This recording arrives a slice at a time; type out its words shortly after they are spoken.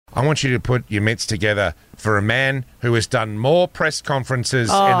I want you to put your mitts together for a man who has done more press conferences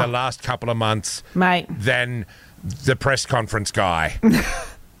in the last couple of months than the press conference guy.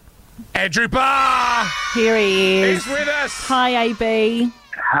 Andrew Barr! Here he is. He's with us. Hi, AB.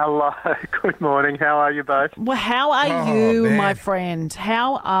 Hello. Good morning. How are you both? Well, how are you, man. my friend?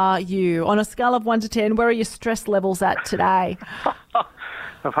 How are you? On a scale of 1 to 10, where are your stress levels at today?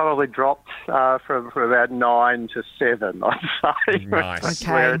 I've probably dropped from about 9 to 7, I'd say. Nice.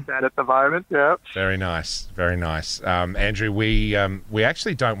 Okay. Where it's at the moment, yeah. Very nice, very nice. Andrew, we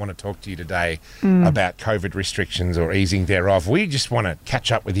actually don't want to talk to you today about COVID restrictions or easing thereof. We just want to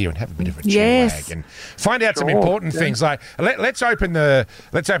catch up with you and have a bit of a chinwag and find out some important things. Like let's open the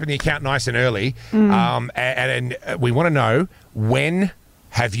account nice and early, and we want to know when.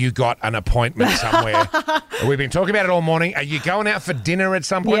 Have you got an appointment somewhere? We've been talking about it all morning. Are you going out for dinner at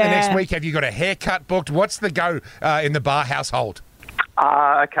some point the next week? Have you got a haircut booked? What's the go in the Barr household?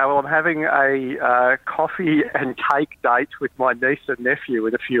 Okay, well, I'm having a coffee and cake date with my niece and nephew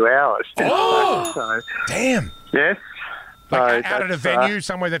in a few hours. Oh, damn. Yes. Like out at a venue,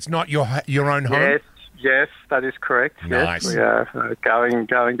 somewhere that's not your own home? Yes, that is correct. Nice. Yes, we are going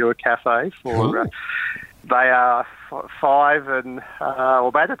to a cafe for... they are 5 and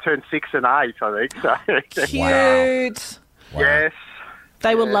about to turn 6 and 8, I think. So. Cute. Wow. Yes.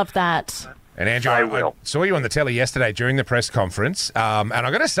 They will love that. And Andrew, I saw you on the telly yesterday during the press conference, and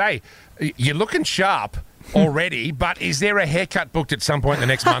I've got to say, you're looking sharp already, but is there a haircut booked at some point in the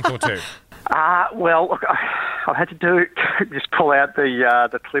next month or two? Well, look, I had to just pull out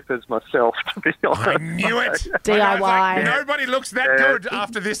the clippers myself, to be honest. I knew it. DIY. Like, nobody looks that good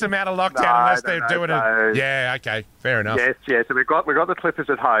after this amount of lockdown unless they're doing it. Yeah, okay, fair enough. Yes. So we've got the clippers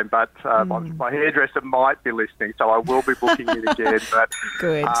at home, but my hairdresser might be listening, so I will be booking it again. But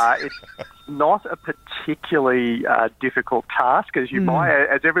Good. It's not a particularly difficult task, as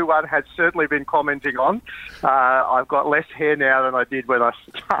as everyone has certainly been commenting on. I've got less hair now than I did when I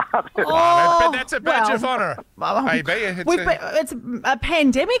started. But that's a badge of honour. AB, it's a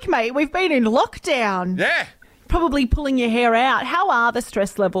pandemic, mate. We've been in lockdown. Yeah. Probably pulling your hair out. How are the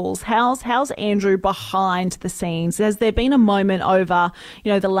stress levels? How's Andrew behind the scenes? Has there been a moment over,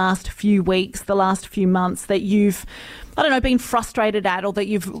 the last few weeks, the last few months that you've, been frustrated at, or that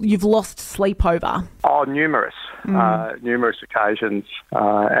you've lost sleep over? Oh, numerous occasions,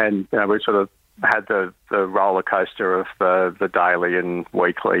 and we sort of had the roller coaster of the daily and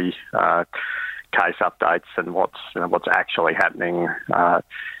weekly case updates and what's actually happening.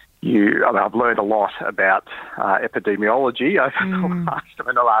 I've learned a lot about epidemiology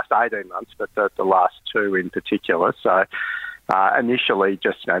over the last 18 months, but the last 2 in particular. So initially,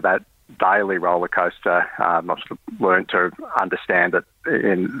 just that daily roller coaster, I've learned to understand that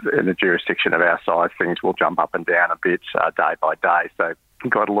in the jurisdiction of our size, things will jump up and down a bit day by day. So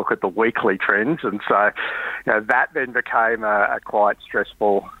you've got to look at the weekly trends, and so that then became a quite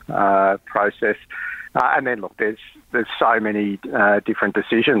stressful process. And then, look, there's so many different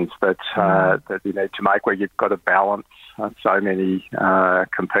decisions that you need to make, where you've got to balance so many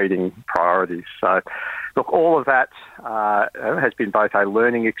competing priorities. So, look, all of that has been both a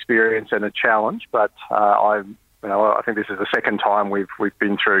learning experience and a challenge. But I think this is the second time we've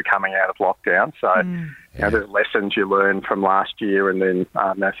been through coming out of lockdown. So, there's lessons you learn from last year, and then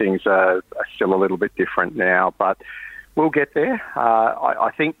things are still a little bit different now. But we'll get there.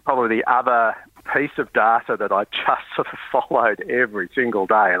 I think probably the other piece of data that I just sort of followed every single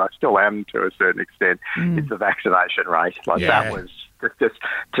day, and I still am to a certain extent, is the vaccination rate. That was just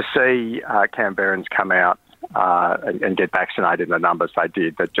to see Canberrans come out and get vaccinated in the numbers they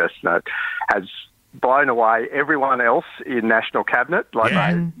did, that just has blown away everyone else in National Cabinet.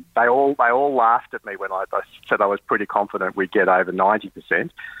 They all laughed at me when I said I was pretty confident we'd get over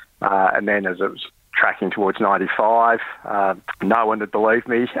 90%, and then as it was tracking towards 95. No one would believe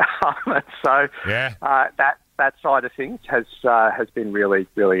me. So that side of things has been really,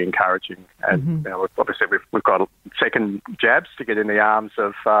 really encouraging. And obviously we've got second jabs to get in the arms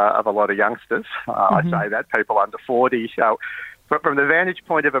of a lot of youngsters. I say that people under 40. So, but from the vantage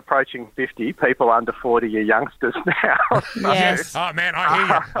point of approaching 50, people under 40 are youngsters now. Yes. Oh man,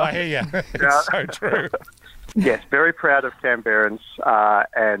 I hear you. It's so true. Yes, very proud of Canberrans,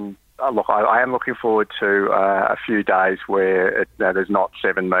 and look, I am looking forward to a few days where there's not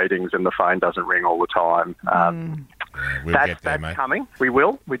 7 meetings and the phone doesn't ring all the time. We'll get there, that's mate. coming. We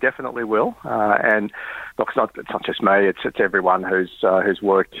will. We definitely will. And look, it's not just me. It's everyone who's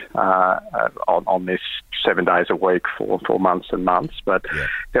worked on this 7 days a week for months and months. But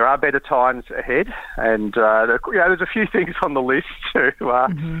there are better times ahead, and there's a few things on the list to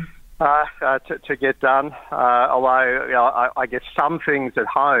to get done. Although I guess some things at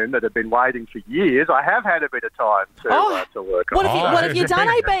home that have been waiting for years, I have had a bit of time to work on. What have you done,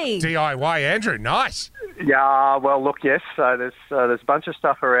 AB? DIY, Andrew. Nice. Yeah, well, look, yes. So there's a bunch of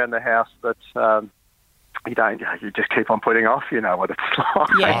stuff around the house that you just keep on putting off. You know what it's like.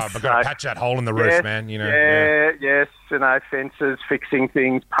 Yes. Oh, we've got to patch that hole in the roof, man. You know. Yes. You know, fences, fixing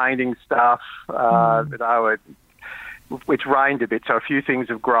things, painting stuff. It's rained a bit, so a few things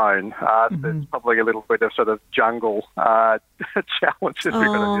have grown. There's probably a little bit of sort of jungle challenges. We've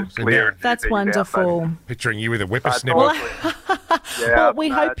got to just clear that's wonderful. Picturing you with a whippersnipper. Well, we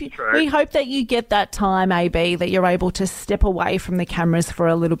hope that you get that time, AB, that you're able to step away from the cameras for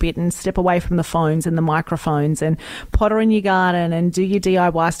a little bit and step away from the phones and the microphones and potter in your garden and do your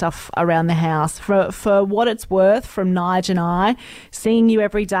DIY stuff around the house. For what it's worth, from Nige and I, seeing you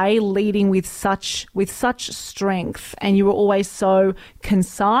every day leading with such strength, and you were always so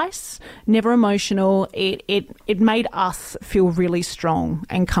concise, never emotional. It made us feel really strong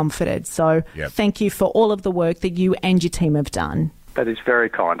and comforted. So Thank you for all of the work that you and your team have done. That is very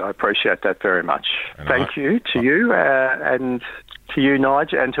kind. I appreciate that very much. Thank you to you and to you,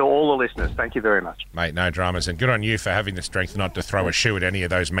 Nige, and to all the listeners. Thank you very much. Mate, no dramas. And good on you for having the strength not to throw a shoe at any of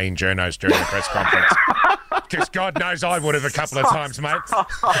those mean journos during the press conference. Because God knows I would have a couple of times, mate.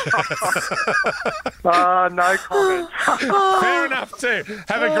 No comment. Fair enough, too.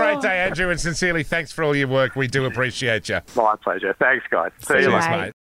 Have a great day, Andrew, and sincerely, thanks for all your work. We do appreciate you. My pleasure. Thanks, guys. See you, mate.